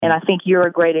And I think you're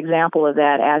a great example of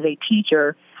that as a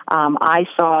teacher. I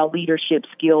saw leadership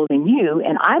skills in you,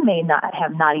 and I may not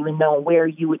have even known where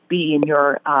you would be in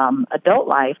your adult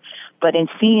life, but in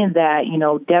seeing that,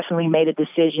 definitely made a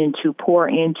decision to pour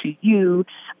into you,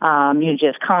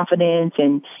 just confidence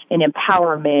and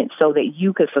empowerment so that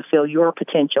you could fulfill your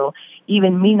potential,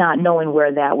 even me not knowing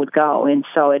where that would go. And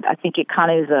so I think it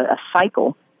kind of is a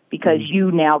cycle, because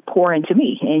you now pour into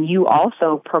me, and you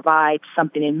also provide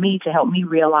something in me to help me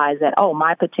realize that,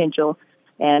 my potential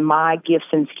and my gifts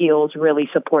and skills really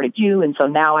supported you. And so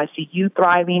now I see you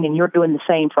thriving, and you're doing the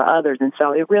same for others. And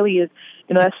so it really is,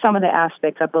 that's some of the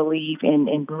aspects I believe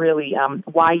in really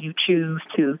why you choose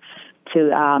to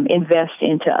invest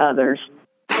into others.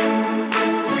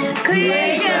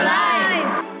 Create your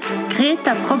life. Crée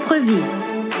ta propre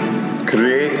vie.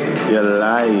 Create your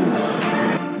life.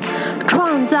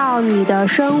 创造你的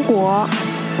生活。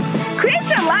 Create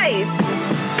your life.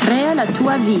 Crea la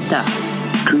tua vita.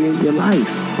 Create your life.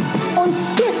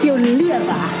 Ontdek jouw leven.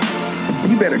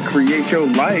 You better create your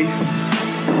life.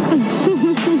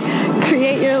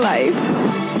 Create your life.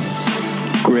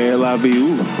 Create la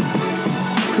vie.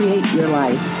 Create your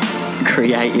life.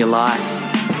 Create your life.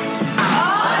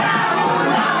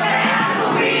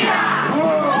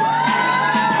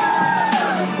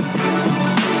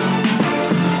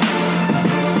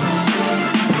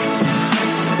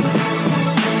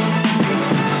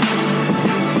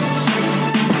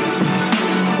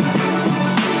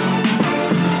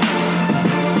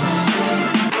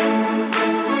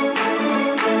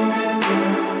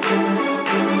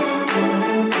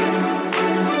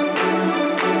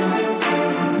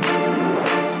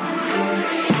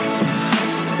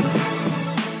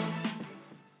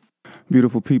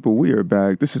 Beautiful people, we are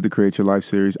back. This is the Create Your Life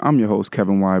series. I'm your host,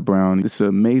 Kevin Y. Brown. It's an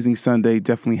amazing Sunday.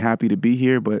 Definitely happy to be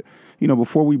here. But,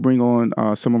 before we bring on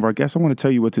some of our guests, I want to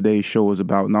tell you what today's show is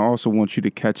about. And I also want you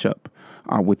to catch up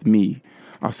with me.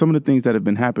 Some of the things that have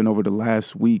been happening over the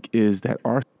last week is that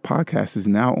our podcast is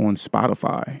now on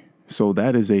Spotify. So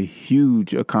that is a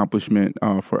huge accomplishment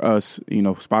for us.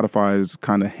 Spotify is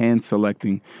kind of hand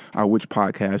selecting which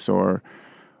podcasts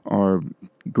are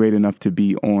great enough to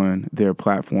be on their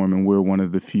platform, and we're one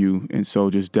of the few. And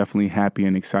so just definitely happy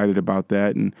and excited about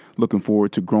that, and looking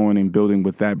forward to growing and building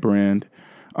with that brand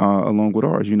along with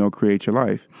ours, Create Your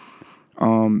Life.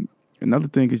 Another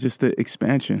thing is just the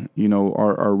expansion.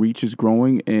 Our reach is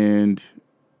growing, and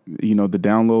the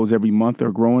downloads every month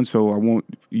are growing. So I want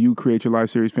you, Create Your Life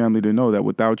series family, to know that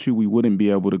without you, we wouldn't be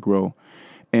able to grow.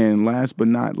 And last but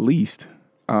not least,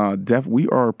 we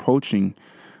are approaching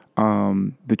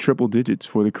the triple digits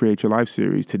for the Create Your Life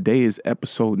series. Today is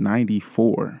episode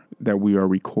 94 that we are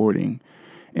recording,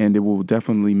 and it will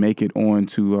definitely make it on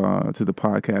to the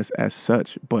podcast as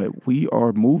such. But we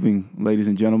are moving, ladies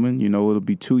and gentlemen. It'll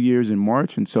be 2 years in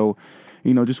March. And so,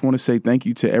 just want to say thank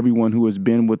you to everyone who has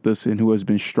been with us and who has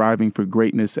been striving for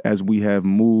greatness as we have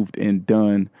moved and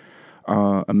done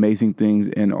amazing things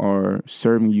and are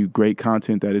serving you great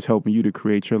content that is helping you to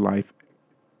create your life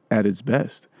at its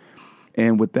best.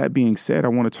 And with that being said, I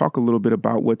want to talk a little bit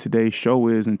about what today's show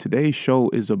is. And today's show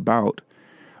is about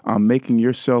making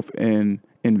yourself an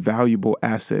invaluable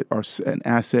asset, or an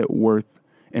asset worth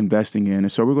investing in.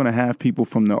 And so we're going to have people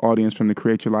from the audience, from the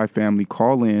Create Your Life family,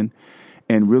 call in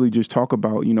and really just talk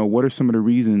about, what are some of the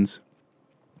reasons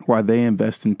why they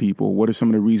invest in people? What are some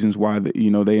of the reasons why,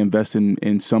 they invest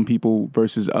in some people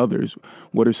versus others?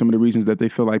 What are some of the reasons that they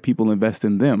feel like people invest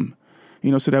in them?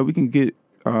 So that we can get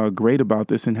great about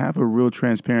this and have a real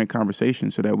transparent conversation,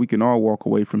 so that we can all walk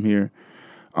away from here,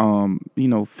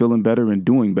 feeling better and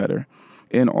doing better.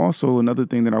 And also another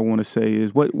thing that I want to say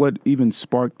is what even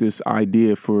sparked this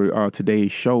idea for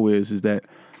today's show is that,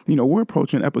 we're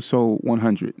approaching episode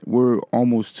 100. We're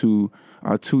almost to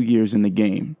 2 years in the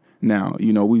game. Now,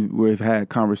 we've had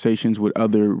conversations with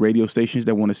other radio stations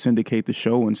that want to syndicate the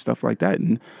show and stuff like that.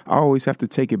 And I always have to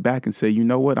take it back and say, you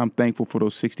know what? I'm thankful for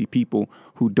those 60 people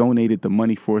who donated the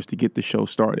money for us to get the show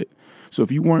started. So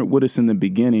if you weren't with us in the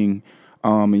beginning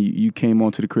and you came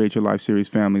onto the Create Your Life series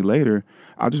family later,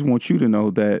 I just want you to know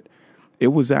that it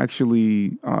was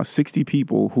actually 60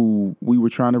 people who we were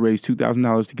trying to raise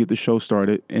 $2,000 to get the show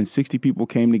started. And 60 people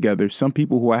came together. Some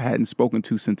people who I hadn't spoken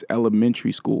to since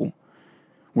elementary school.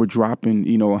 We're dropping,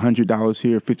 $100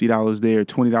 here, $50 there,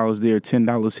 $20 there,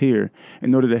 $10 here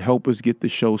in order to help us get the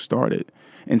show started.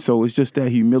 And so it's just that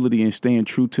humility and staying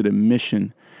true to the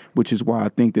mission, which is why I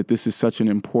think that this is such an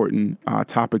important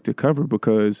topic to cover,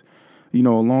 because,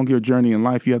 along your journey in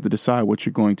life, you have to decide what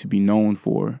you're going to be known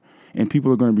for. And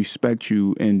people are going to respect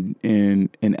you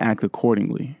and act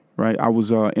accordingly. right? I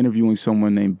was interviewing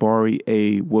someone named Bari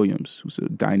A. Williams, who's a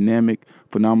dynamic,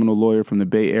 phenomenal lawyer from the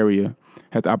Bay Area.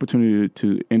 Had the opportunity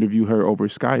to interview her over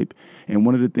Skype. And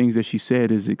one of the things that she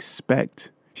said is expect.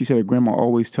 She said her grandma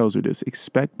always tells her this,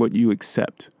 expect what you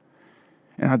accept.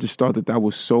 And I just thought that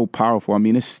was so powerful. I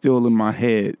mean, it's still in my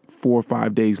head 4 or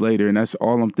 5 days later. And that's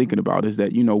all I'm thinking about is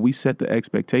that, we set the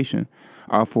expectation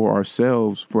for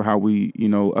ourselves for how we,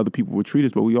 other people would treat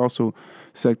us. But we also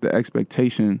set the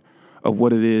expectation of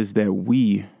what it is that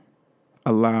we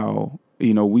allow.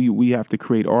 We have to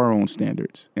create our own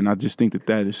standards. And I just think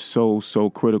that is so, so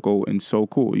critical and so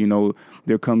cool.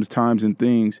 There comes times and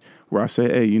things where I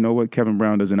say, hey, you know what? Kevin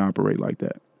Brown doesn't operate like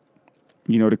that.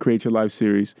 The Create Your Life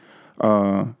series, we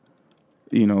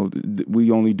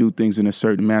only do things in a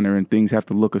certain manner and things have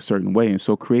to look a certain way. And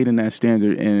so creating that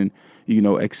standard and,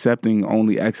 accepting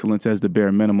only excellence as the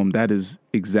bare minimum, that is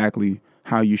exactly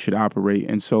how you should operate.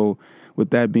 And so with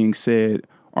that being said,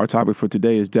 our topic for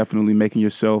today is definitely making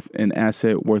yourself an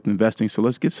asset worth investing. So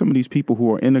let's get some of these people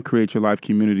who are in the Create Your Life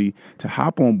community to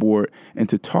hop on board and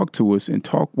to talk to us and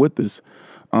talk with us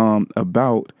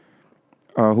about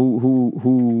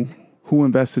who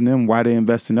invests in them, why they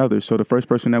invest in others. So the first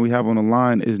person that we have on the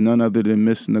line is none other than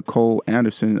Miss Nicole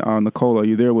Anderson. Nicole, are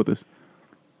you there with us?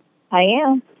 I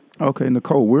am. Okay,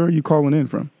 Nicole, where are you calling in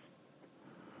from?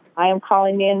 I am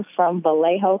calling in from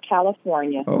Vallejo,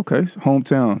 California. Okay,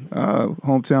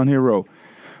 hometown hero.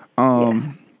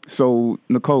 Yeah. So,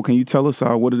 Nicole, can you tell us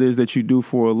what it is that you do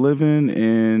for a living?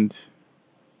 And,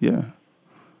 yeah.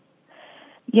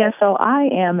 Yeah, so I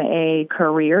am a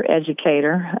career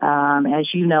educator.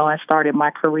 As you know, I started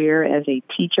my career as a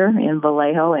teacher in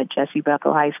Vallejo at Jesse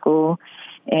Bethel High School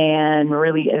and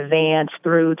really advanced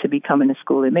through to becoming a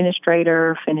school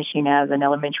administrator, finishing as an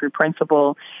elementary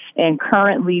principal, and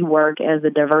currently work as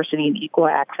a diversity and equal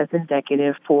access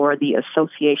executive for the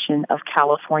Association of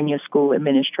California School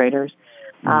Administrators,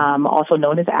 also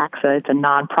known as ACSA. It's a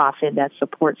nonprofit that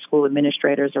supports school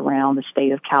administrators around the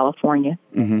state of California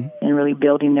and really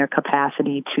building their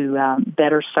capacity to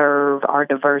better serve our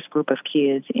diverse group of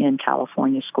kids in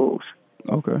California schools.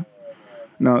 Okay.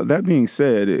 Now, that being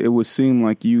said, it would seem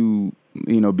like you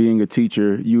being a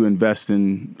teacher, you invest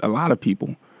in a lot of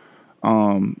people,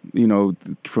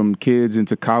 from kids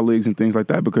into colleagues and things like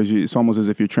that, because it's almost as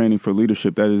if you're training for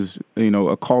leadership. That is,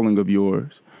 a calling of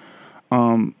yours.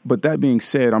 But that being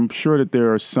said, I'm sure that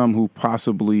there are some who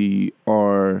possibly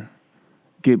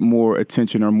get more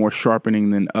attention or more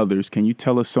sharpening than others. Can you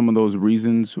tell us some of those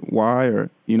reasons why, or,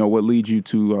 what leads you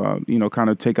to, kind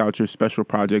of take out your special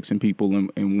projects and people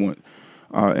and want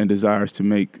and desires to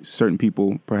make certain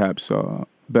people perhaps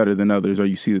better than others, or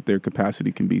you see that their capacity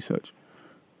can be such?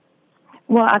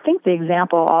 Well, I think the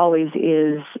example always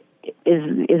is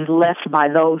left by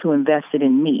those who invested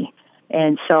in me.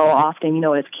 And so often,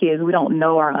 as kids, we don't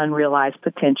know our unrealized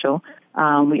potential.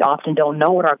 We often don't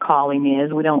know what our calling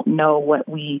is. We don't know what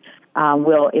we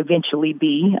will eventually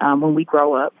be when we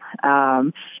grow up.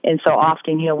 And so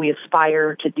often, we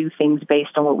aspire to do things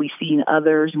based on what we see in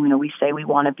others. We say we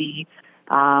want to be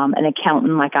an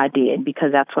accountant like I did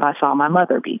because that's what I saw my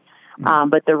mother be.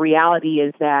 But the reality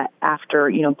is that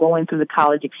after, going through the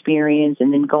college experience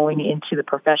and then going into the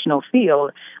professional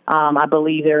field, I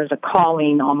believe there is a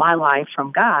calling on my life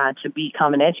from God to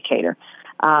become an educator.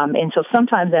 And so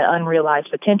sometimes that unrealized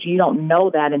potential, you don't know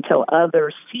that until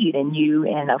others see it in you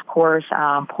and, of course,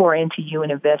 pour into you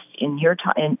and invest in your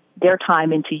time and their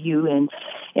time into you and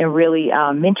really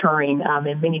mentoring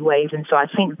in many ways. And so I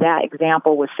think that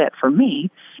example was set for me.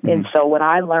 And so what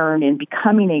I learned in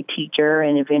becoming a teacher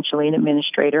and eventually an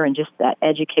administrator and just that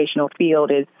educational field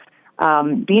is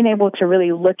being able to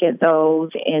really look at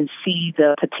those and see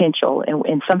the potential.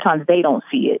 And sometimes they don't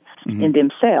see it in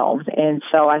themselves. And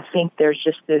so I think there's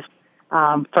just this,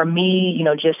 for me,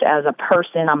 just as a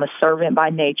person, I'm a servant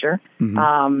by nature.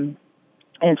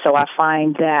 And so I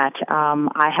find that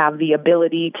I have the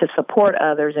ability to support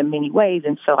others in many ways.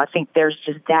 And so I think there's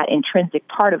just that intrinsic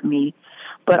part of me.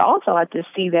 But also I just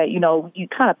see that, you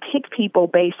kind of pick people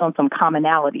based on some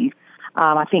commonalities.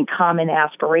 I think common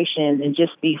aspirations and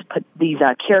just these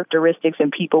characteristics in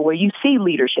people where you see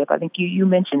leadership. I think you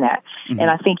mentioned that. And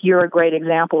I think you're a great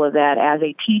example of that. As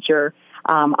a teacher,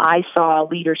 I saw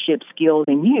leadership skills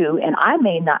in you, and I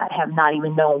may not have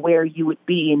even known where you would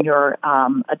be in your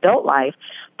adult life,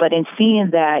 but in seeing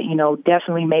that,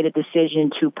 definitely made a decision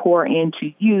to pour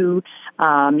into you,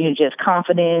 just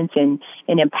confidence and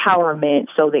empowerment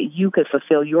so that you could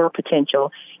fulfill your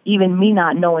potential, even me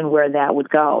not knowing where that would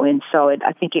go. And so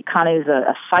I think it kind of is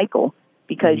a cycle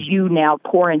because you now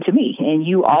pour into me, and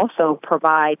you also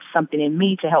provide something in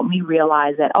me to help me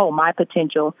realize that, my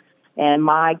potential and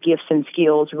my gifts and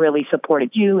skills really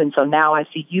supported you. And so now I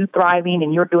see you thriving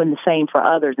and you're doing the same for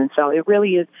others. And so it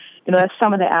really is, that's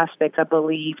some of the aspects I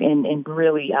believe in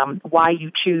really why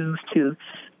you choose to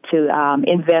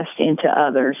invest into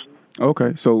others.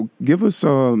 Okay. So give us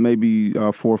maybe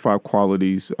 4 or 5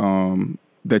 qualities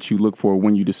that you look for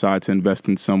when you decide to invest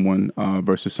in someone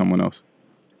versus someone else.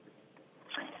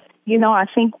 I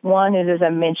think one is, as I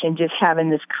mentioned, just having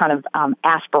this kind of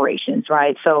aspirations,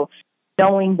 right? So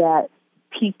knowing that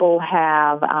people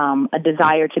have a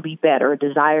desire to be better, a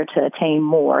desire to attain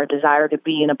more, a desire to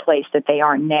be in a place that they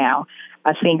are now.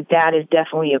 I think that is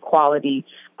definitely a quality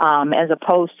as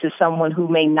opposed to someone who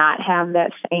may not have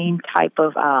that same type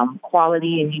of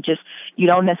quality, and you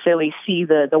don't necessarily see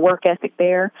the work ethic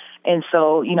there. And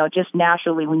so, just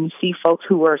naturally when you see folks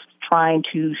who are trying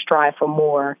to strive for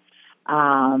more,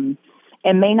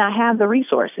 and may not have the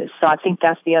resources. So I think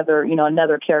that's the other,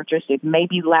 another characteristic,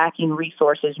 maybe lacking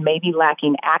resources, maybe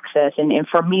lacking access. And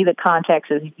for me, the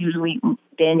context has usually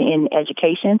been in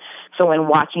education. So in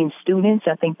watching students,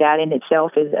 I think that in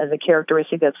itself is as a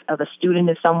characteristic of a student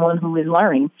is someone who is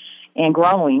learning and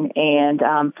growing. And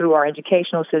through our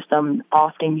educational system,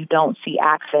 often you don't see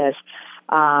access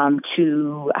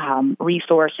to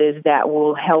resources that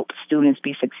will help students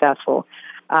be successful.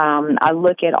 I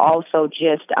look at also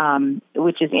just,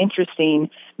 which is interesting,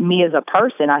 me as a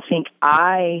person, I think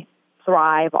I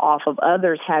thrive off of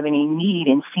others having a need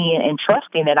and seeing and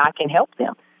trusting that I can help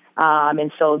them.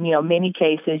 And so, many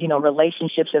cases,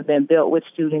 relationships have been built with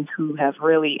students who have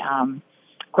really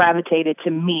gravitated to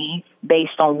me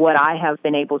based on what I have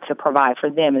been able to provide for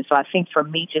them. And so I think for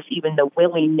me, just even the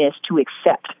willingness to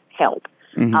accept help.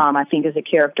 Mm-hmm. I think is a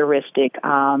characteristic,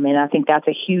 and I think that's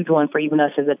a huge one for even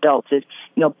us as adults is,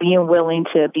 being willing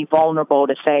to be vulnerable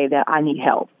to say that I need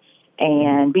help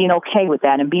and being okay with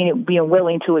that and being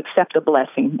willing to accept a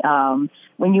blessing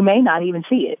when you may not even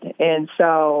see it. And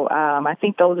so I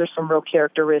think those are some real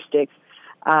characteristics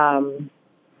that,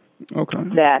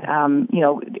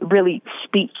 really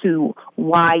speak to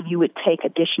why you would take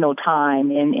additional time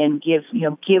and give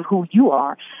who you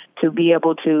are to be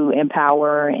able to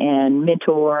empower and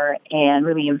mentor and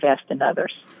really invest in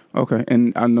others. Okay.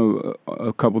 And I know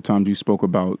a couple times you spoke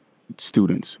about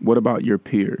students. What about your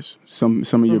peers? Some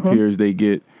of your peers, they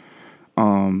get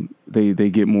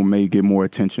may get more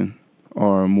attention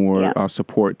or more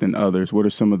support than others. What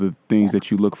are some of the things that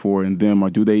you look for in them,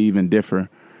 or do they even differ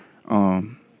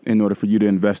in order for you to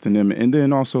invest in them? And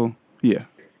then also,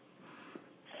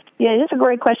 Yeah, that's a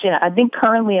great question. I think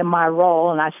currently in my role,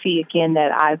 and I see again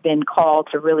that I've been called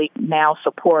to really now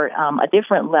support a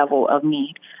different level of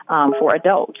need for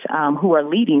adults who are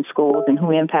leading schools and who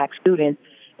impact students.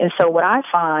 And so what I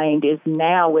find is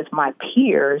now with my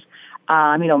peers,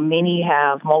 many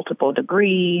have multiple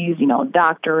degrees,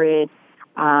 doctorate.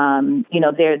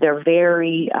 They're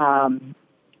very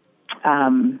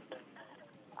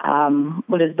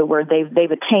what is the word?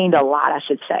 They've attained a lot, I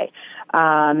should say.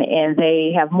 And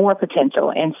they have more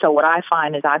potential. And so what I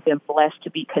find is I've been blessed to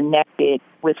be connected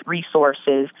with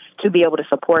resources to be able to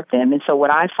support them. And so what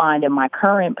I find in my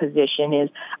current position is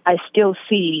I still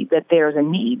see that there's a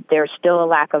need. There's still a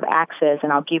lack of access.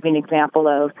 And I'll give you an example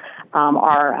of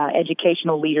our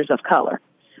educational leaders of color,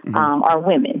 our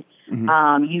women.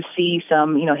 Mm-hmm. You see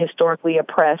some, historically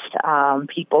oppressed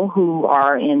people who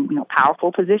are in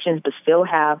powerful positions, but still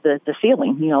have the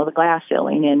ceiling, the glass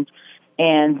ceiling,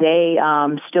 and they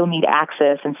still need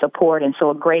access and support. And so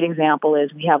a great example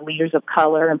is we have leaders of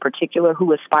color in particular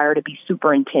who aspire to be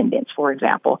superintendents, for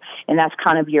example, and that's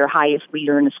kind of your highest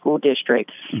leader in the school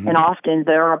district. Mm-hmm. And often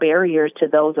there are barriers to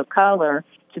those of color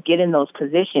to get in those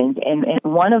positions. And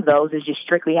one of those is just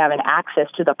strictly having access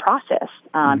to the process,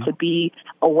 to be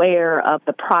aware of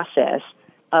the process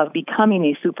of becoming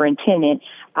a superintendent.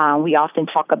 We often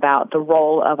talk about the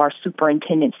role of our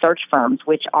superintendent search firms,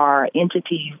 which are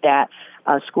entities that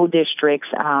school districts,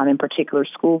 in particular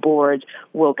school boards,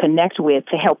 will connect with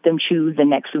to help them choose the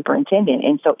next superintendent.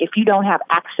 And so if you don't have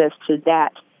access to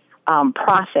that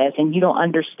process and you don't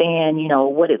understand,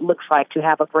 what it looks like to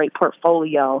have a great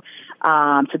portfolio,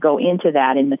 to go into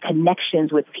that and the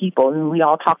connections with people. And we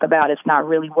all talk about it's not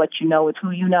really what you know, it's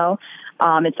who you know.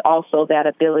 It's also that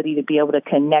ability to be able to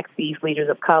connect these leaders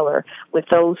of color with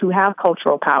those who have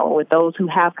cultural power, with those who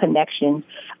have connections,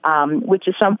 which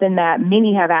is something that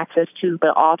many have access to,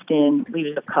 but often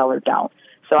leaders of color don't.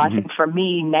 So I think for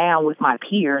me now with my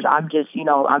peers, I'm just,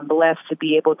 I'm blessed to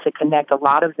be able to connect a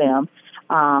lot of them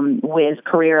with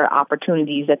career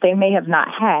opportunities that they may have not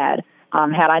had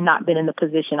I not been in the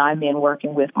position I'm in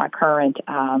working with my current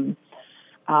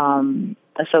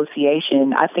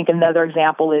association. I think another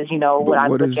example is, what I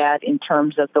look at in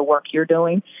terms of the work you're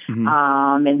doing,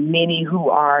 and many who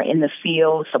are in the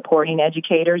field supporting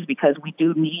educators, because we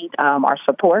do need our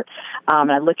support.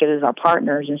 And I look at it as our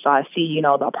partners, and so I see,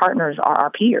 the partners are our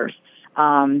peers.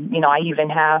 I even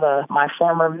have my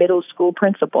former middle school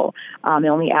principal, the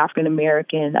only African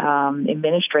American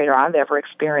administrator I've ever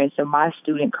experienced in my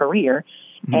student career.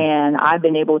 And I've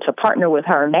been able to partner with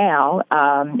her now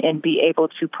and be able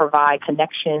to provide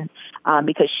connection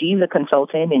because she's a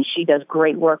consultant and she does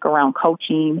great work around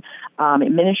coaching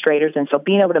administrators. And so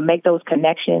being able to make those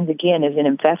connections, again, is an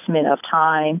investment of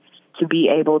time to be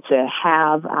able to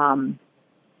have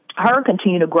her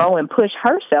continue to grow and push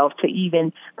herself to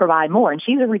even provide more. And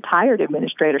she's a retired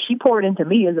administrator. She poured into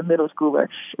me as a middle schooler.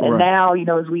 And now,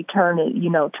 as we turn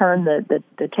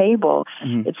the table,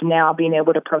 it's now being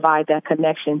able to provide that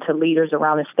connection to leaders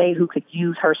around the state who could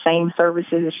use her same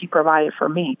services that she provided for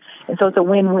me. And so it's a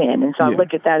win-win. And so I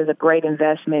look at that as a great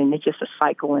investment, and it's just a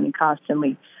cycle, and it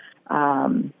constantly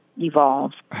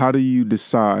evolves. How do you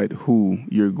decide who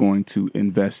you're going to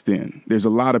invest in? There's a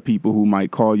lot of people who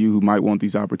might call you, who might want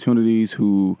these opportunities,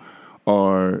 who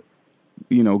are,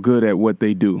 good at what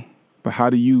they do. But how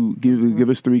do you give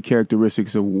us 3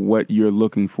 characteristics of what you're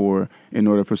looking for in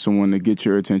order for someone to get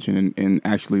your attention and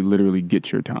actually literally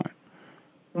get your time?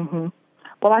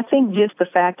 Well, I think just the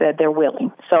fact that they're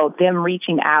willing. So them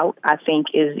reaching out, I think,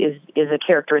 is a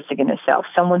characteristic in itself.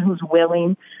 Someone who's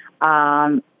willing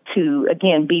to,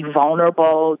 again, be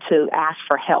vulnerable, to ask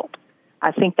for help.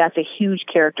 I think that's a huge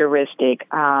characteristic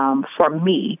for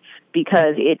me,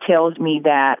 because it tells me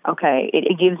that, okay,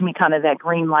 it gives me kind of that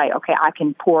green light, okay, I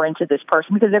can pour into this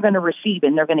person, because they're going to receive it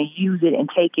and they're going to use it and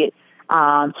take it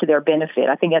to their benefit.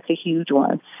 I think that's a huge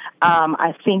one.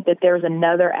 I think that there's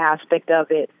another aspect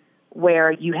of it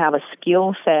where you have a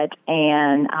skill set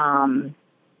and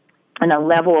a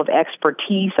level of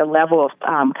expertise, a level of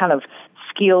kind of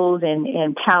skills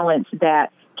and talents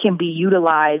that can be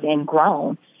utilized and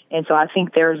grown. And so I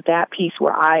think there's that piece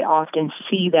where I often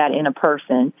see that in a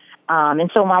person. And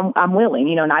so I'm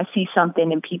willing, and I see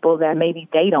something in people that maybe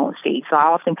they don't see. So I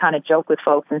often kind of joke with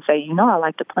folks and say, I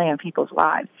like to plan people's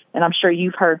lives. And I'm sure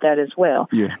you've heard that as well.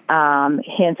 Yeah.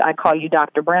 Hence, I call you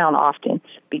Dr. Brown often,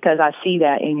 because I see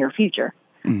that in your future.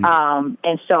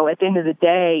 And so at the end of the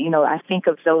day, I think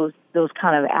of those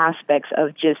kind of aspects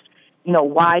of just,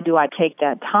 why do I take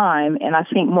that time? And I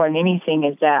think more than anything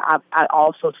is that I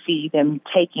also see them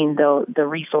taking the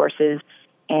resources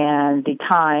and the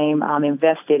time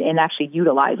invested and actually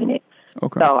utilizing it.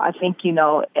 Okay. So I think,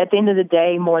 at the end of the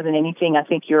day, more than anything, I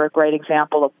think you're a great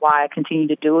example of why I continue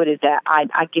to do it, is that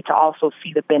I get to also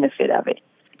see the benefit of it.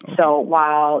 Okay. So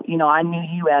while, I knew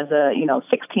you as a,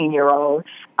 16-year-old,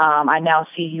 I now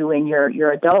see you in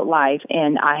your adult life,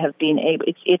 and I have been able,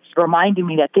 it's reminding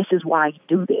me that this is why you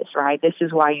do this, right? This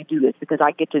is why you do this, because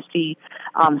I get to see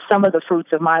some of the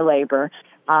fruits of my labor.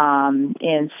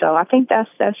 And so I think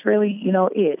that's really,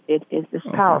 it's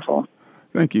powerful.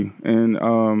 Thank you. And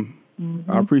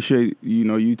I appreciate,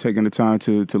 you taking the time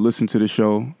to listen to the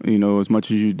show, as much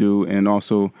as you do, and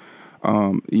also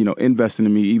investing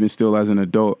in me even still as an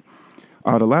adult.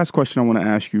 The last question I want to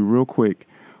ask you real quick,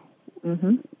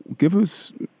 give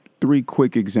us 3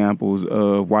 quick examples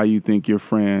of why you think your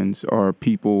friends or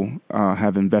people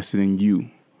have invested in you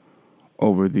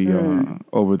over the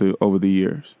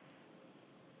years.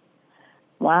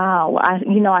 Wow.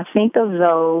 I think of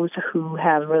those who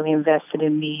have really invested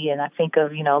in me, and I think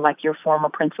of, like your former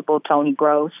principal, Tony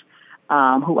Gross,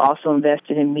 who also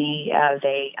invested in me as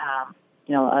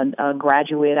a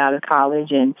graduate out of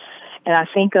college. And I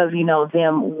think of,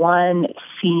 them,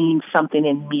 seeing something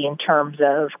in me in terms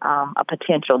of a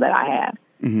potential that I had,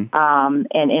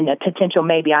 and a potential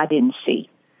maybe I didn't see.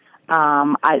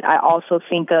 I also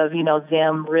think of,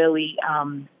 them really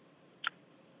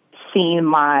seeing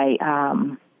my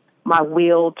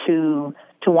will to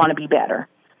want to be better,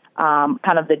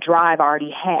 kind of the drive I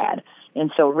already had. And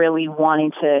so really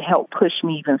wanting to help push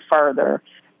me even further.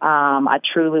 I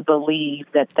truly believe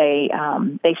that they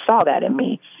saw that in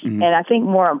me. And I think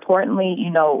more importantly,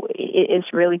 it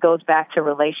really goes back to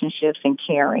relationships and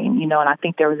caring, and I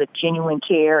think there was a genuine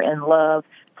care and love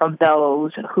from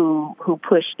those who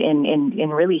pushed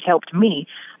and really helped me.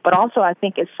 But also I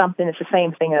think it's the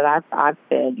same thing that I've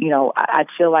said, I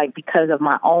feel like because of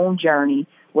my own journey,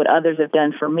 what others have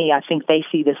done for me, I think they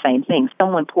see the same thing.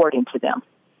 Someone poured into them.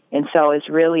 And so it's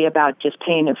really about just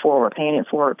paying it forward.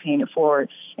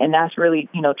 And that's really,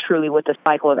 truly what the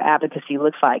cycle of advocacy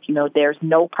looks like. There's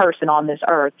no person on this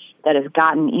earth that has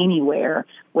gotten anywhere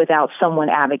without someone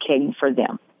advocating for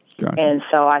them. Gotcha. And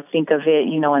so I think of it,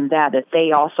 in that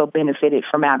they also benefited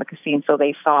from advocacy. And so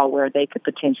they saw where they could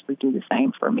potentially do the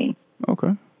same for me.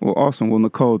 Okay. Well, awesome. Well,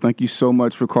 Nicole, thank you so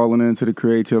much for calling in to the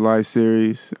Create Your Life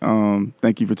series.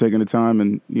 Thank you for taking the time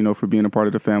and, for being a part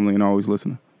of the family and always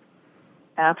listening.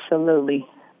 Absolutely.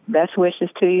 Best wishes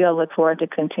to you. I look forward to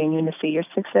continuing to see your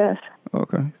success.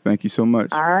 Okay. Thank you so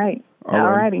much. All right. All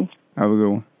righty. Have a good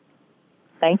one.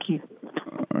 Thank you.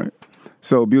 All right.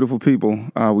 So, beautiful people,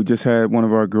 we just had one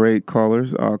of our great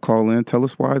callers call in, tell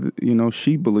us why,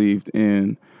 she believed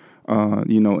in,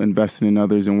 investing in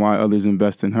others and why others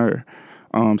invest in her.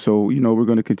 So, we're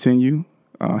going to continue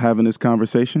having this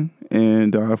conversation.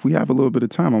 And if we have a little bit of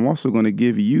time, I'm also going to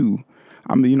give you,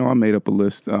 I made up a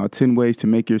list, 10 ways to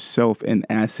make yourself an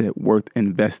asset worth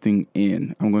investing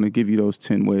in. I'm going to give you those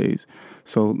 10 ways.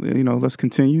 So, let's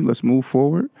continue. Let's move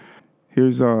forward.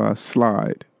 Here's a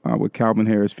slide with Calvin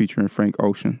Harris featuring Frank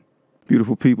Ocean.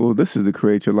 Beautiful people, this is the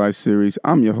Create Your Life series.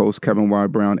 I'm your host, Kevin Y.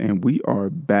 Brown, and we are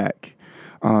back.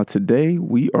 Today,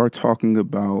 we are talking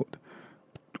about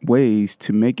ways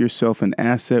to make yourself an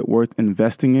asset worth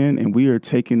investing in, and we are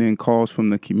taking in calls from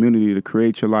the community, the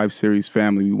Create Your Life series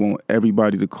family. We want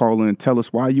everybody to call in and tell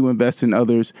us why you invest in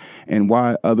others and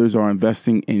why others are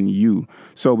investing in you.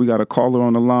 So we got a caller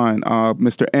on the line.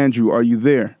 Mr. Andrew, are you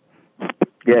there?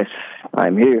 Yes,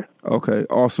 I'm here. Okay,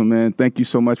 awesome, man. Thank you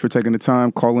so much for taking the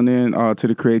time, calling in to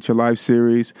the Create Your Life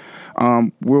series.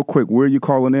 Real quick, where are you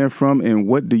calling in from, and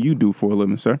what do you do for a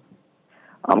living, sir?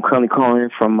 I'm currently calling in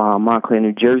from Montclair,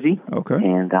 New Jersey. Okay.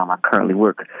 And I currently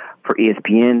work for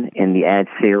ESPN in the ad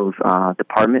sales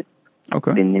department.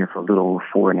 Okay. Been there for a little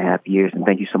over 4.5 years, and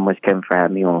thank you so much, Kevin, for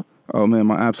having me on. Oh, man,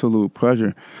 my absolute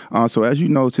pleasure. So as you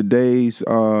know, today's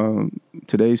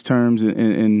terms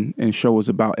and show is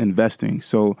about investing.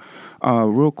 So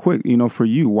real quick, for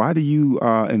you, why do you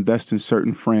invest in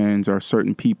certain friends or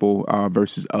certain people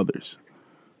versus others?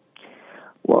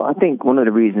 Well, I think one of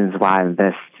the reasons why I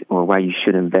invest or why you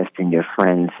should invest in your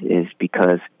friends is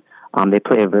because they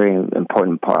play a very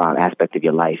important aspect of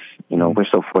your life. We're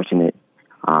so fortunate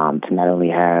to not only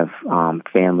have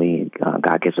family,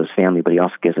 God gives us family, but he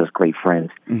also gives us great friends.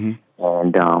 Mm-hmm.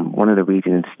 And one of the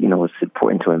reasons, it's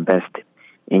important to invest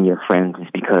in your friends is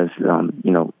because,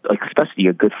 especially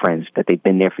your good friends, that they've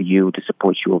been there for you to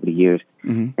support you over the years.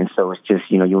 Mm-hmm. And so it's just,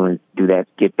 you want to do that,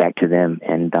 give back to them,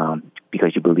 and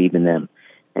because you believe in them.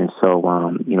 And so,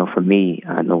 for me,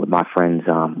 I know with my friends,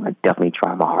 I definitely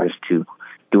try my hardest to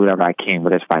do whatever I can,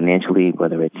 whether it's financially,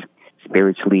 whether it's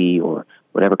spiritually, or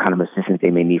whatever kind of assistance they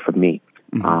may need from me.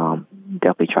 Mm-hmm.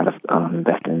 Definitely try to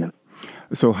invest in them.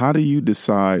 So how do you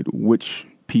decide which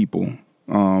people,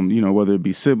 whether it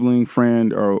be sibling,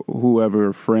 friend, or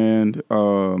whoever, friend,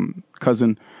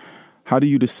 cousin, how do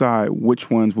you decide which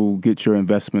ones will get your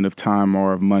investment of time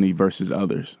or of money versus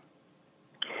others?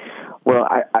 Well,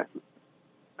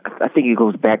 I think it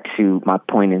goes back to my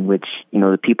point in which,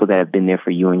 the people that have been there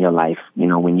for you in your life,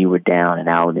 when you were down and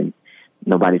out and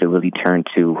nobody to really turn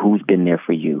to, who's been there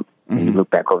for you. Mm-hmm. And you look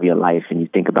back over your life and you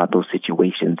think about those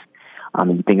situations,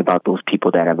 and you think about those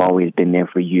people that have always been there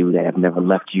for you, that have never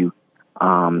left you,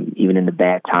 even in the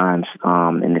bad times,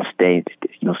 and that stayed,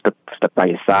 stuck by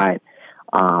your side.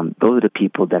 Those are the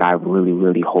people that I really,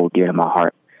 really hold dear to my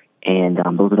heart. And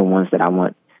those are the ones that I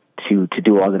want to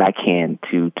do all that I can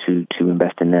to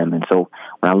invest in them. And so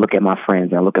when I look at my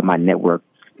friends and I look at my network,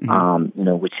 mm-hmm.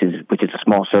 Which is a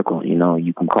small circle,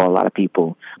 you can call a lot of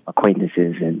people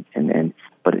acquaintances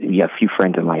but you have few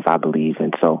friends in life, I believe.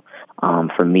 And so,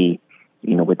 for me,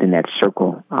 within that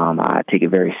circle, I take it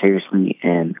very seriously,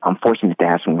 and I'm fortunate to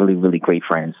have some really, really great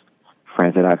friends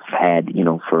that I've had,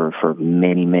 for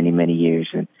many, many, many years.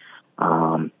 And,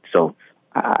 so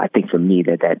I think for me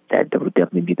that would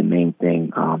definitely be the main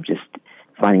thing. Just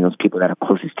finding those people that are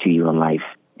closest to you in life,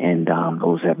 and,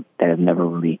 those that have never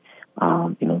really,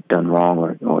 done wrong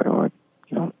or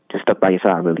just stuck by your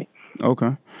side, really.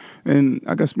 Okay. And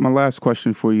I guess my last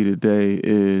question for you today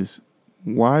is,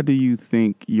 why do you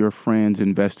think your friends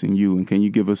invest in you? And can you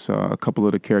give us a couple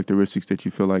of the characteristics that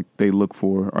you feel like they look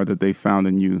for or that they found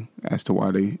in you as to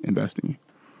why they invest in you?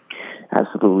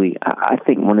 Absolutely. I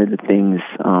think one of the things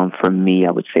for me,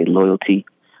 I would say loyalty.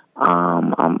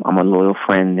 I'm a loyal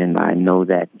friend, and I know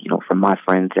that, from my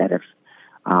friends that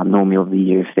have known me over the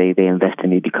years, they invest in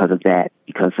me because of that.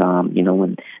 Because,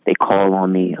 when they call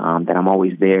on me, that I'm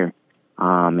always there.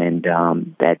 And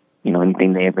that,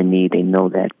 anything they ever need, they know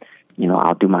that,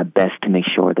 I'll do my best to make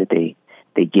sure that they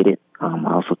get it.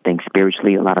 I also think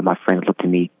spiritually, a lot of my friends look to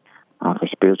me for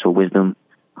spiritual wisdom.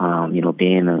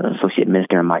 Being an associate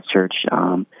minister in my church,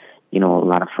 a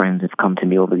lot of friends have come to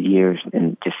me over the years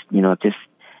and just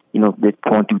they're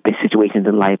going through big situations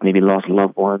in life, maybe lost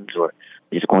loved ones or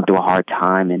just going through a hard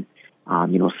time. And,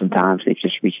 sometimes they've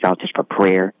just reached out just for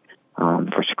prayer,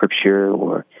 for scripture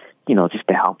or, just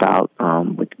to help out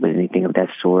with anything of that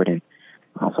sort. And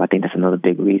so I think that's another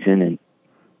big reason. And,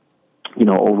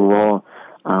 overall,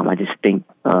 I just think,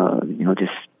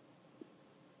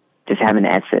 just having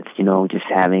assets, just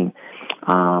having,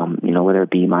 whether it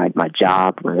be my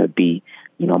job, whether it be,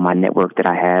 my network that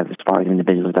I have as far as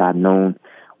individuals that I've known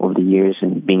over the years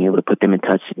and being able to put them in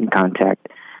touch, in contact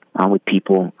with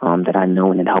people that I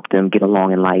know and then help them get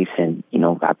along in life. And,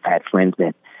 I've had friends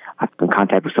that I've been in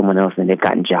contact with someone else and they've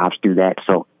gotten jobs through that.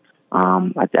 So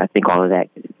I think all of that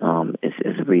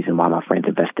is the reason why my friends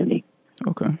invest in me.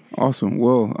 Okay, awesome.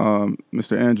 Well,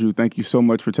 Mr. Andrew, thank you so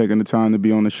much for taking the time to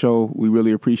be on the show. We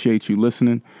really appreciate you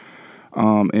listening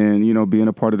and, being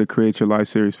a part of the Create Your Life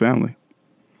series family.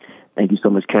 Thank you so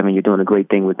much, Kevin. You're doing a great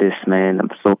thing with this, man. I'm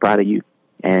so proud of you.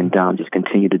 And just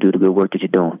continue to do the good work that you're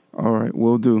doing. All right,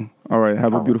 will do. All right,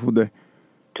 have a beautiful day.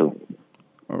 Too.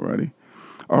 All righty.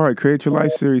 All right, Create Your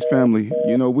Life series family.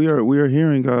 We are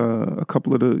hearing a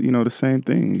couple of the same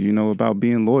things, about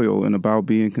being loyal and about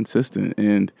being consistent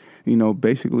and,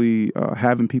 basically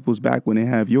having people's back when they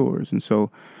have yours. And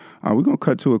so we're going to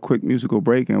cut to a quick musical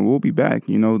break and we'll be back.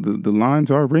 The lines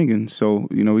are ringing. So,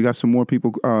 we got some more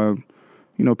people,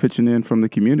 pitching in from the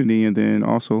community. And then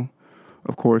also,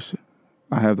 of course,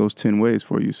 I have those 10 ways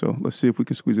for you. So let's see if we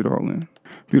can squeeze it all in.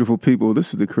 Beautiful people,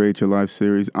 this is the Create Your Life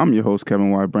series. I'm your host,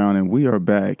 Kevin Y. Brown, and we are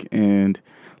back. And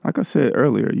like I said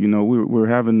earlier, we're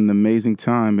having an amazing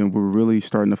time and we're really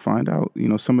starting to find out,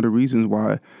 some of the reasons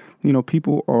why,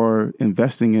 people are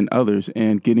investing in others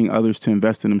and getting others to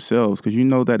invest in themselves. Because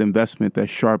that investment, that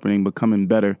sharpening, becoming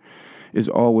better is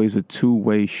always a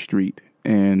two-way street.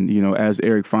 And, as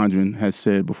Eric Fondren has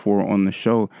said before on the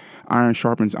show, iron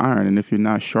sharpens iron. And if you're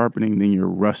not sharpening, then you're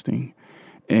rusting.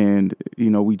 And,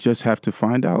 we just have to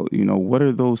find out, what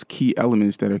are those key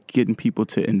elements that are getting people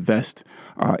to invest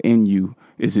in you?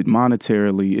 Is it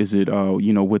monetarily? Is it,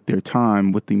 with their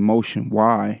time, with emotion?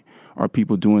 Why are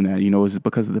people doing that? Is it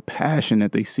because of the passion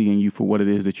that they see in you for what it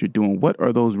is that you're doing? What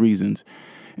are those reasons?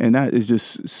 And that is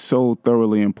just so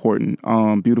thoroughly important.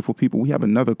 Beautiful people, we have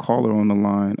another caller on the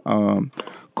line.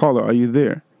 Caller, are you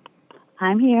there?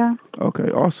 I'm here.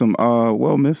 Okay, awesome.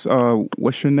 Well, miss,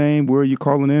 what's your name? Where are you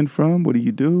calling in from? What do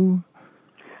you do?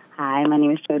 Hi, my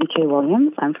name is Jody K.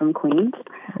 Williams. I'm from Queens.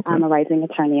 Okay. I'm a rising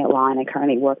attorney at law, and I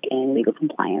currently work in legal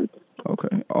compliance.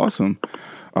 Okay, awesome.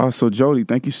 So, Jody,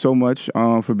 thank you so much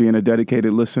for being a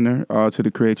dedicated listener to the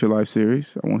Create Your Life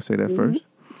series. I want to say that first.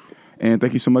 And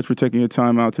thank you so much for taking your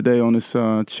time out today on this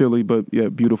chilly but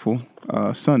yet beautiful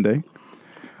Sunday.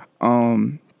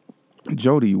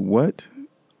 Jody, what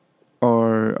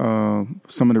are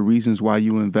some of the reasons why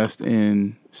you invest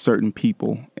in certain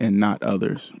people and not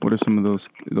others? What are some of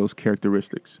those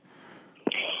characteristics?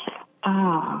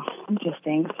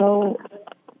 Interesting. So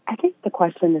I think the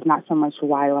question is not so much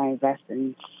why do I invest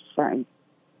in certain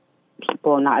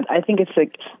people or not. I think it's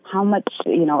like how much,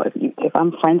 if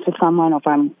I'm friends with someone or if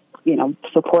I'm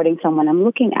supporting someone, I'm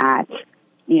looking at,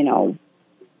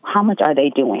 how much are they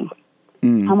doing?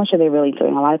 How much are they really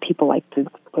doing? A lot of people like to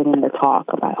put in the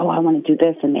talk about, I want to do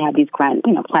this, and they have these grand,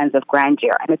 plans of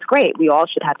grandeur, and it's great. We all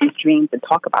should have these dreams and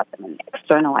talk about them and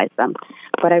externalize them.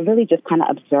 But I really just kind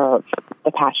of observe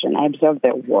the passion. I observe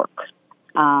their work.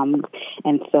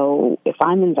 And so if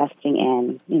I'm investing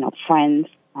in, friends,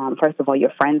 first of all,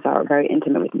 your friends are very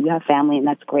intimate with you. You have family, and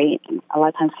that's great. And a lot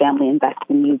of times family invests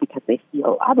in you because they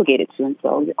feel obligated to, and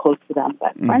so you're close to them.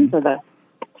 But friends are the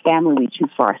family we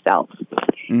choose for ourselves,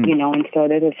 and so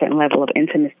there's a certain level of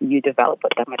intimacy you develop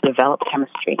with them, a developed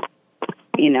chemistry,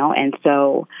 and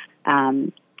so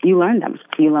you learn them.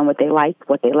 You learn what they like,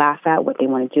 what they laugh at, what they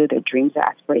want to do, their dreams, their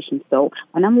aspirations. So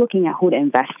when I'm looking at who to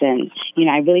invest in,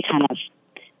 I really kind of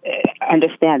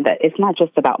understand that it's not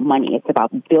just about money. It's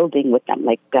about building with them,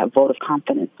 like that vote of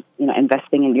confidence,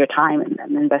 investing in your time and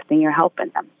then investing your help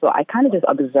in them. So I kind of just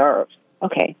observe,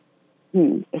 okay,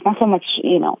 it's not so much,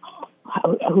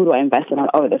 who do I invest in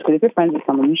on this? Because if you're friends with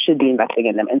someone, you should be investing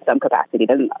in them in some capacity. It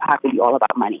doesn't have to be all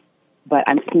about money. But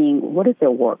I'm seeing what is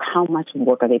their work? How much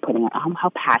work are they putting on? How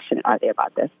passionate are they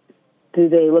about this? Do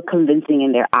they look convincing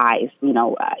in their eyes?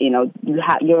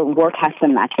 Your work has to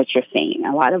match what you're saying.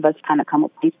 A lot of us kind of come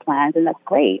up with these plans, and that's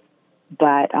great.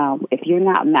 But if you're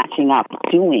not matching up,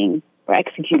 doing or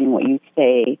executing what you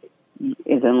say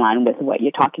is in line with what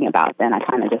you're talking about, then I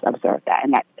kind of just observe that,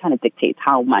 and that kind of dictates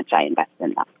how much I invest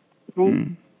in them.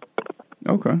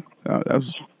 Okay. That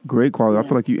was great quality. I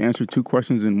feel like you answered two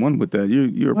questions in one with that.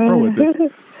 You're a pro at this.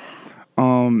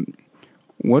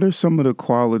 What are some of the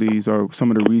qualities or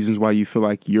some of the reasons why you feel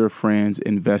like your friends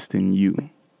invest in you?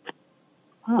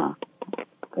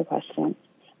 Good question.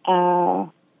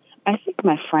 I think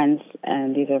my friends,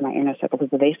 and these are my inner circle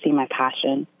people, they see my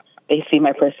passion. They see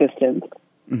my persistence.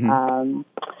 Mm-hmm.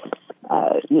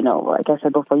 Like I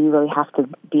said before, you really have to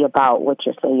be about what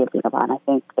you say you're being about. And I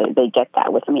think they get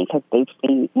that with me because they've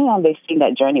seen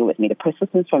that journey with me. The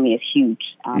persistence for me is huge.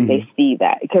 They see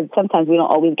that because sometimes we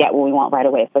don't always get what we want right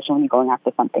away, especially when you're going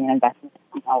after something, an investment,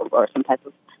 or some type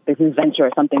of business venture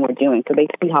or something we're doing. So they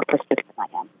see how persistent I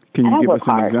am. Can you give us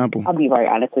an example? I'll be very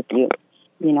honest with you.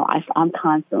 I'm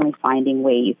constantly finding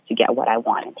ways to get what I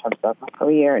want in terms of my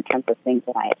career, in terms of things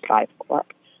that I strive for.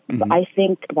 So I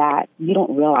think that you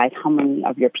don't realize how many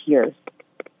of your peers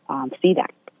see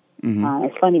that.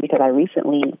 It's funny because I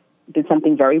recently did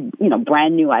something very,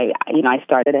 brand new. I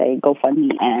started a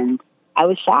GoFundMe, and I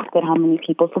was shocked at how many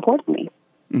people supported me,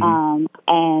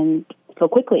 and so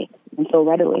quickly and so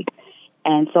readily.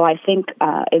 And so I think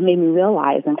it made me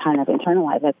realize and kind of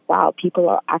internalize that, wow, people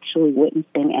are actually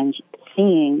witnessing and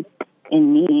seeing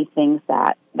in me things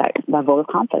that vote of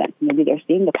confidence. Maybe they're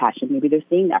seeing the passion. Maybe they're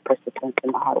seeing that persistence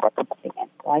and the hard work I'm putting in.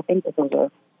 So I think that those are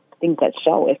things that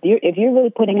show. If you're really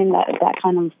putting in that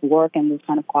kind of work and those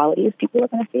kind of qualities, people are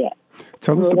going to see it.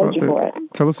 Tell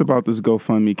us about this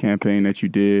GoFundMe campaign that you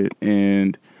did,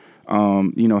 and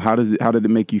how did it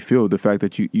make you feel? The fact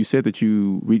that you said that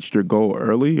you reached your goal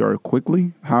early or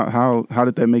quickly. How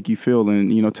did that make you feel?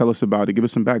 And tell us about it. Give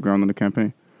us some background on the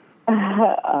campaign. Oh,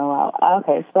 wow.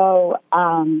 Okay, so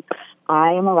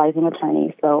I am a rising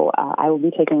attorney, so I will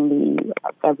be taking the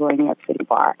February New York City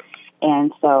bar.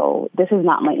 And so this is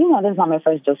not my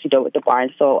first do-si-do with the bar.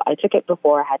 And so I took it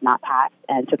before I had not passed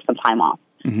and took some time off.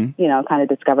 Kind of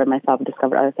discovered myself,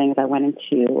 discovered other things. I went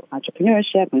into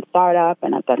entrepreneurship and startup,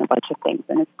 and I've done a bunch of things,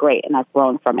 and it's great, and I've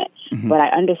grown from it. But I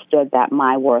understood that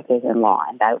my worth is in law,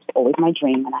 and that was always my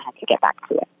dream, and I had to get back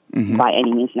to it by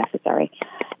any means necessary.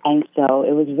 And so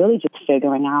it was really just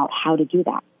figuring out how to do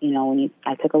that.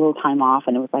 I took a little time off,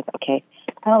 and it was like, okay,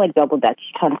 kind of like double dutch,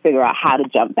 trying to figure out how to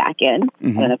jump back in. I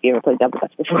don't know if you ever played double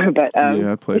dutch before, but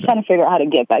I played trying to figure out how to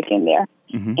get back in there.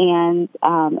 And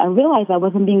I realized I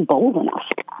wasn't being bold enough.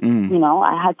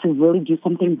 I had to really do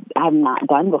something I've not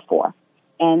done before.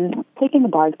 And taking the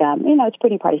bar exam, it's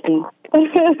pretty pricey.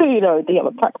 You have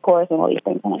a prep course and all these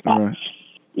things. And I thought, right.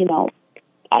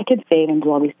 I could save and do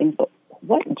all these things, but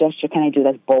what gesture can I do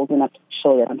that's bold enough to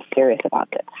show that I'm serious about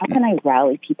this? How can I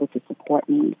rally people to support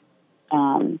me,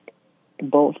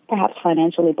 both perhaps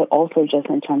financially, but also just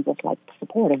in terms of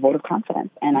support, a vote of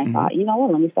confidence? And I thought,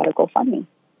 let me start a GoFundMe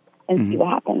and see what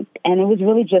happens. And it was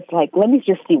really just let me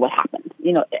just see what happens.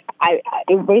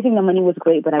 Raising the money was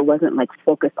great, but I wasn't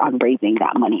focused on raising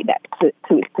that money to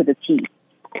the T.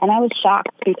 And I was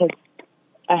shocked because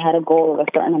I had a goal of a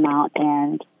certain amount,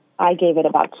 and I gave it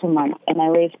about 2 months, and I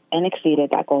raised and exceeded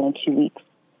that goal in 2 weeks.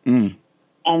 And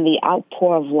the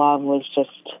outpour of love was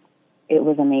it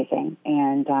was amazing.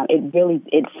 And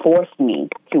it forced me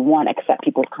to, one, accept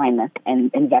people's kindness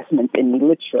and investments in me,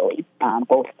 literally,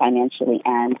 both financially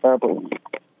and verbally.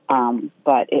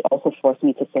 But it also forced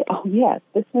me to say, oh, yes,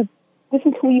 this is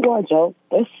who you are, Joe.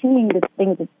 They're seeing the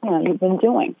things that you've been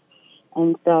doing.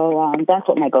 And so that's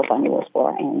what my GoFundMe was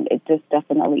for. And it just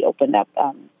definitely opened up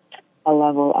a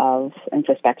level of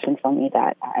introspection for me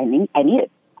that I needed.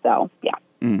 So, yeah.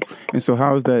 And so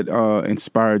how has that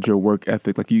inspired your work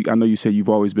ethic? I know you said you've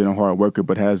always been a hard worker,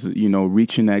 but has,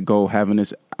 reaching that goal, having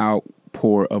this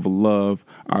outpour of love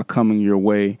coming your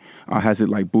way, has it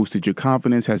boosted your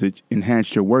confidence? Has it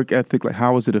enhanced your work ethic?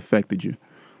 How has it affected you?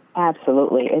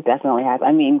 Absolutely. It definitely has.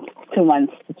 2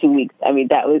 months to 2 weeks.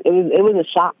 It was a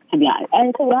shock, to be honest.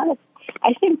 And to be honest,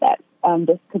 I think that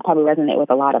this could probably resonate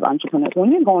with a lot of entrepreneurs.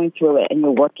 When you're going through it and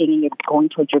you're working and you're going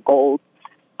towards your goals,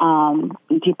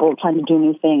 and people trying to do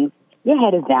new things, your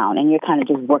head is down and you're kind of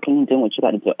just working and doing what you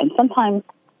got to do. And sometimes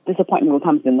disappointment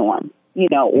becomes the norm,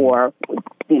 or,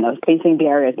 facing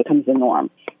barriers becomes the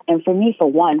norm. And for me, for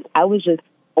once, I was just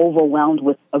overwhelmed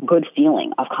with a good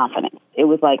feeling of confidence. It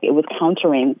was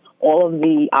countering all of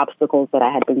the obstacles that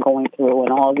I had been going through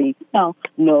and all the,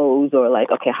 no's or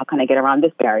okay, how can I get around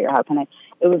this barrier?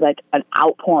 It was an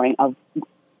outpouring of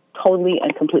totally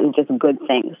and completely just good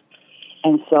things.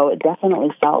 And so it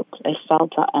definitely felt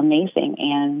amazing.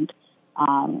 And,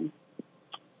 I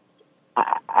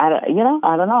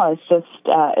don't know. It's just,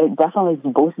 it definitely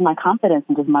boosted my confidence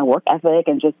and just my work ethic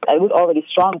and just, it was already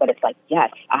strong, but it's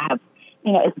yes, I have,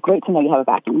 it's great to know you have a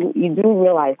backing. You do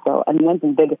realize though, and one of the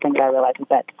biggest things I realized is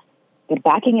that the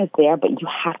backing is there, but you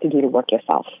have to do the work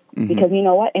yourself. Because you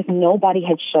know what? If nobody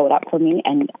had showed up for me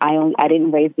and I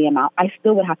didn't raise the amount, I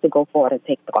still would have to go forward and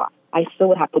take the bar. I still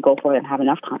would have to go forward and have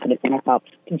enough confidence in myself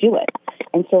to do it.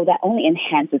 And so that only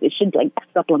enhances, it should be like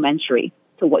supplementary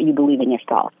to what you believe in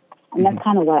yourself. And that's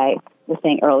kind of what I was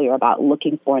saying earlier about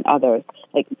looking for in others.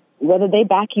 Like, whether they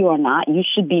back you or not, you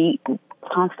should be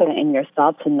confident in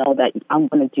yourself to know that I'm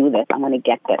going to do this. I'm going to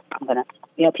get this. I'm going to,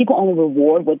 you know, people only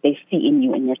reward what they see in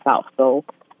you and yourself. So,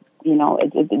 you know,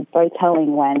 it's very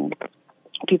telling when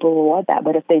people reward that.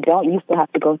 But if they don't, you still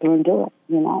have to go through and do it,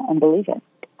 you know, and believe it.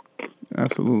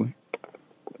 Absolutely.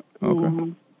 Okay. Yeah.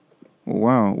 Well,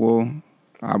 wow. Well,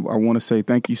 I want to say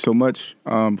thank you so much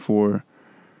for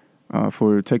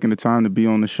taking the time to be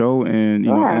on the show and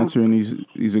you know answering these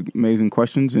amazing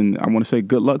questions. And I want to say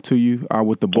good luck to you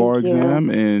with the bar exam.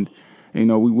 And you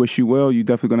know, we wish you well. You're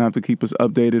definitely gonna have to keep us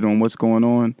updated on what's going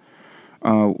on.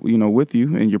 You know, with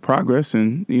you and your progress,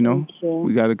 and you know,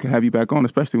 we got to have you back on,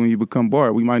 especially when you become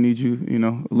bar. We might need you, you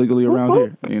know, legally around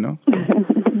here. You know.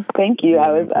 Thank you.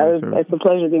 It's a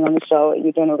pleasure being on the show.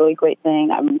 You're doing a really great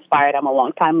thing. I'm inspired. I'm a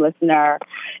long-time listener.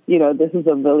 You know, this is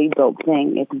a really dope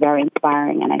thing. It's very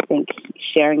inspiring, and I think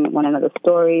sharing one another's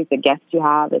stories, the guests you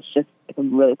have, it's a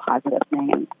really positive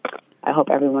thing, and I hope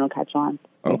everyone will catch on.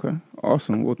 Okay,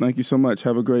 awesome. Well, thank you so much.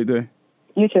 Have a great day.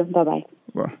 You too. Bye-bye.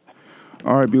 Bye.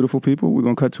 All right, beautiful people. We're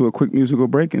going to cut to a quick musical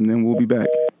break, and then we'll be back.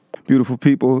 Beautiful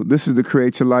people, this is the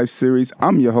Create Your Life series.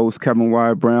 I'm your host, Kevin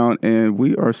Y. Brown, and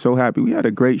we are so happy. We had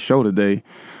a great show today.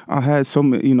 I had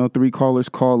 3 callers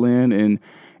call in and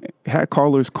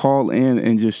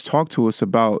just talk to us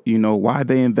about, you know, why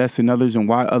they invest in others and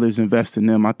why others invest in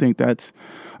them. I think that's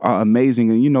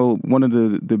amazing. And, you know, one of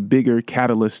the bigger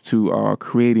catalysts to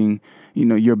creating, you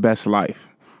know, your best life,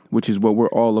 which is what we're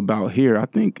all about here. I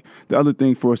think the other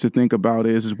thing for us to think about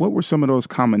is what were some of those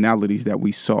commonalities that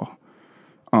we saw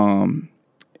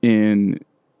in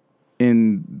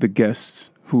the guests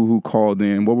who called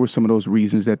in? What were some of those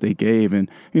reasons that they gave?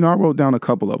 And, you know, I wrote down a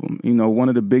couple of them. You know, one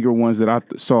of the bigger ones that I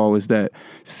saw is that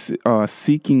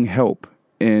seeking help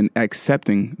and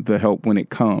accepting the help when it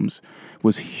comes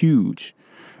was huge.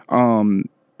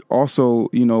 Also,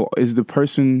 you know, is the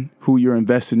person who you're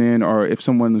investing in, or if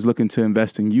someone is looking to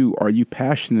invest in you, are you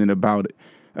passionate about it?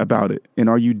 And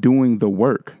are you doing the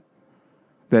work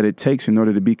that it takes in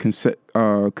order to be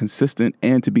consistent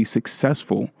and to be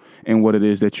successful in what it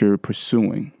is that you're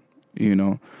pursuing? You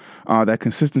know, that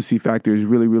consistency factor is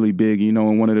really, really big. You know,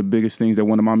 and one of the biggest things that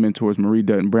one of my mentors, Marie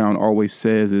Dutton Brown, always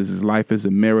says is life is a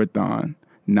marathon,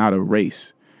 not a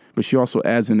race. But she also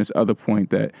adds in this other point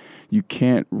that you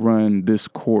can't run this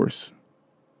course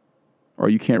or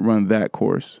you can't run that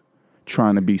course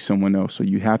trying to be someone else. So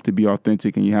you have to be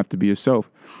authentic and you have to be yourself.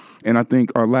 And I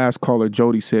think our last caller,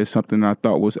 Jody, said something I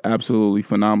thought was absolutely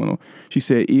phenomenal. She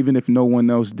said, even if no one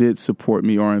else did support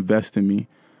me or invest in me,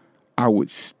 I would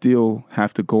still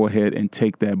have to go ahead and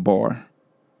take that bar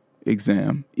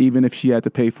exam, even if she had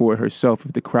to pay for it herself.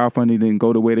 If the crowdfunding didn't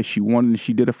go the way that she wanted, and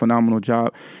she did a phenomenal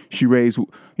job. She raised,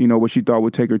 you know, what she thought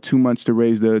would take her 2 months to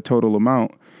raise the total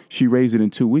amount. She raised it in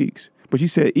 2 weeks. But she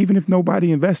said even if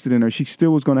nobody invested in her, she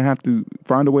still was going to have to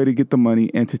find a way to get the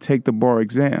money and to take the bar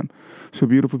exam. So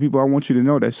beautiful people, I want you to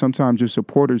know that sometimes your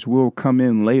supporters will come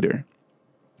in later.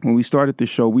 When we started the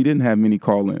show, we didn't have many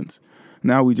call-ins.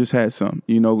 Now we just had some.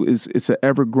 You know, it's an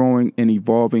ever-growing and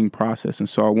evolving process. And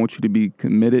so I want you to be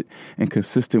committed and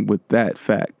consistent with that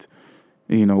fact.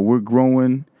 You know, we're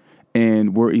growing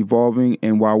and we're evolving.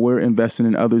 And while we're investing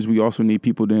in others, we also need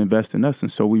people to invest in us.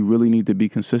 And so we really need to be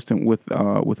consistent with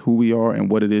who we are and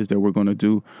what it is that we're going to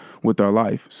do with our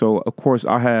life. So, of course,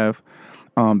 I have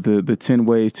the 10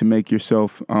 ways to make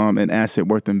yourself an asset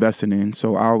worth investing in.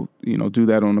 So I'll, you know, do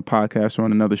that on the podcast or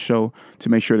on another show to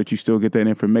make sure that you still get that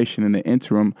information. In the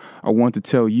interim, I want to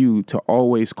tell you to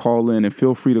always call in, and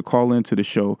feel free to call into the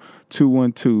show,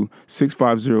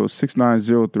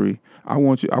 212-650-6903. I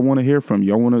want to hear from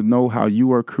you. I want to know how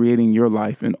you are creating your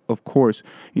life. And of course,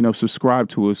 you know, subscribe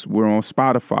to us. We're on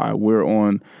Spotify. We're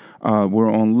on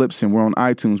Libsyn. We're on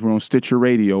iTunes. We're on Stitcher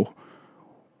Radio.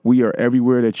 We are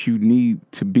everywhere that you need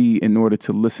to be in order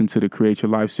to listen to the Create Your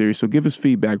Life series. So give us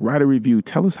feedback, write a review,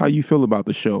 tell us how you feel about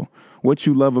the show, what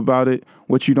you love about it,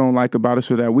 what you don't like about it,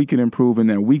 so that we can improve and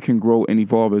that we can grow and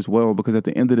evolve as well. Because at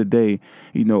the end of the day,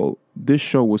 you know, this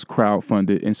show was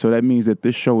crowdfunded. And so that means that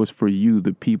this show is for you,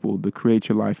 the people, the Create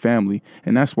Your Life family.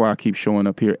 And that's why I keep showing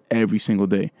up here every single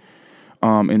day.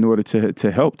 In order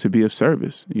to help, to be of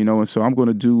service, you know. And so I'm going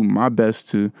to do my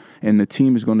best and the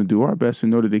team is going to do our best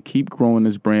in order to keep growing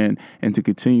this brand and to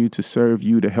continue to serve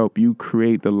you, to help you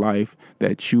create the life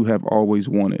that you have always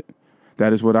wanted.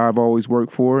 That is what I've always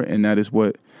worked for. And that is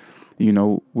what,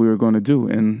 we're going to do.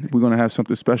 And we're going to have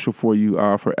something special for you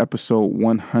for episode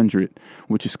 100,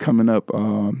 which is coming up,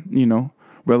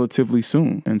 relatively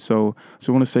soon. And so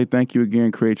I want to say thank you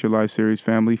again, Create Your Life series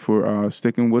family, for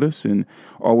sticking with us and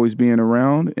always being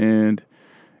around. And,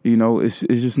 it's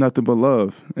just nothing but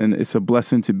love. And it's a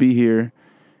blessing to be here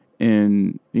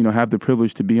and, have the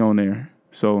privilege to be on there.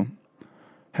 So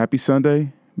happy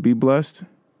Sunday. Be blessed.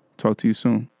 Talk to you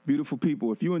soon. Beautiful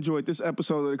people, if you enjoyed this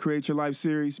episode of the Create Your Life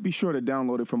series, be sure to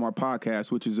download it from our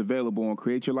podcast, which is available on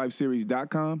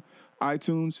createyourlifeseries.com,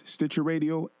 iTunes, Stitcher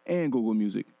Radio, and Google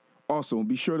Music. Also,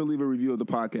 be sure to leave a review of the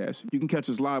podcast. You can catch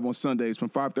us live on Sundays from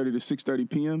 5:30 to 6:30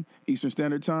 p.m. Eastern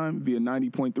Standard Time via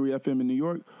 90.3 FM in New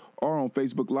York or on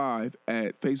Facebook Live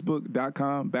at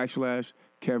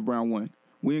facebook.com/KevBrown1.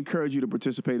 We encourage you to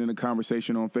participate in the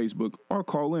conversation on Facebook or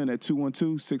call in at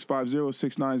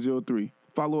 212-650-6903.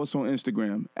 Follow us on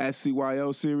Instagram at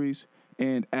CYL Series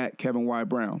and at Kevin Y.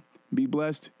 Brown. Be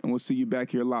blessed, and we'll see you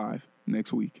back here live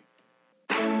next week.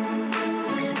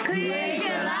 Create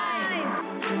your life.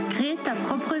 Crée ta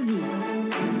propre vie.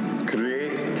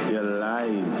 Create your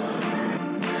life.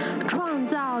 创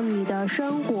造你的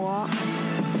生活。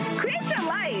 Create your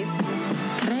life.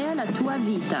 Crea la tua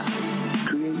vita.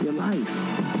 Create your life.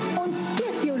 Und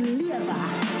skip your liver.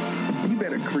 You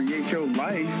better create your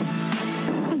life.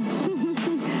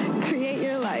 Create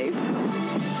your life.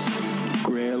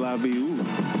 Grélave-vous.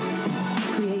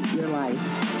 Create your life.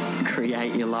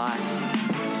 Create your life.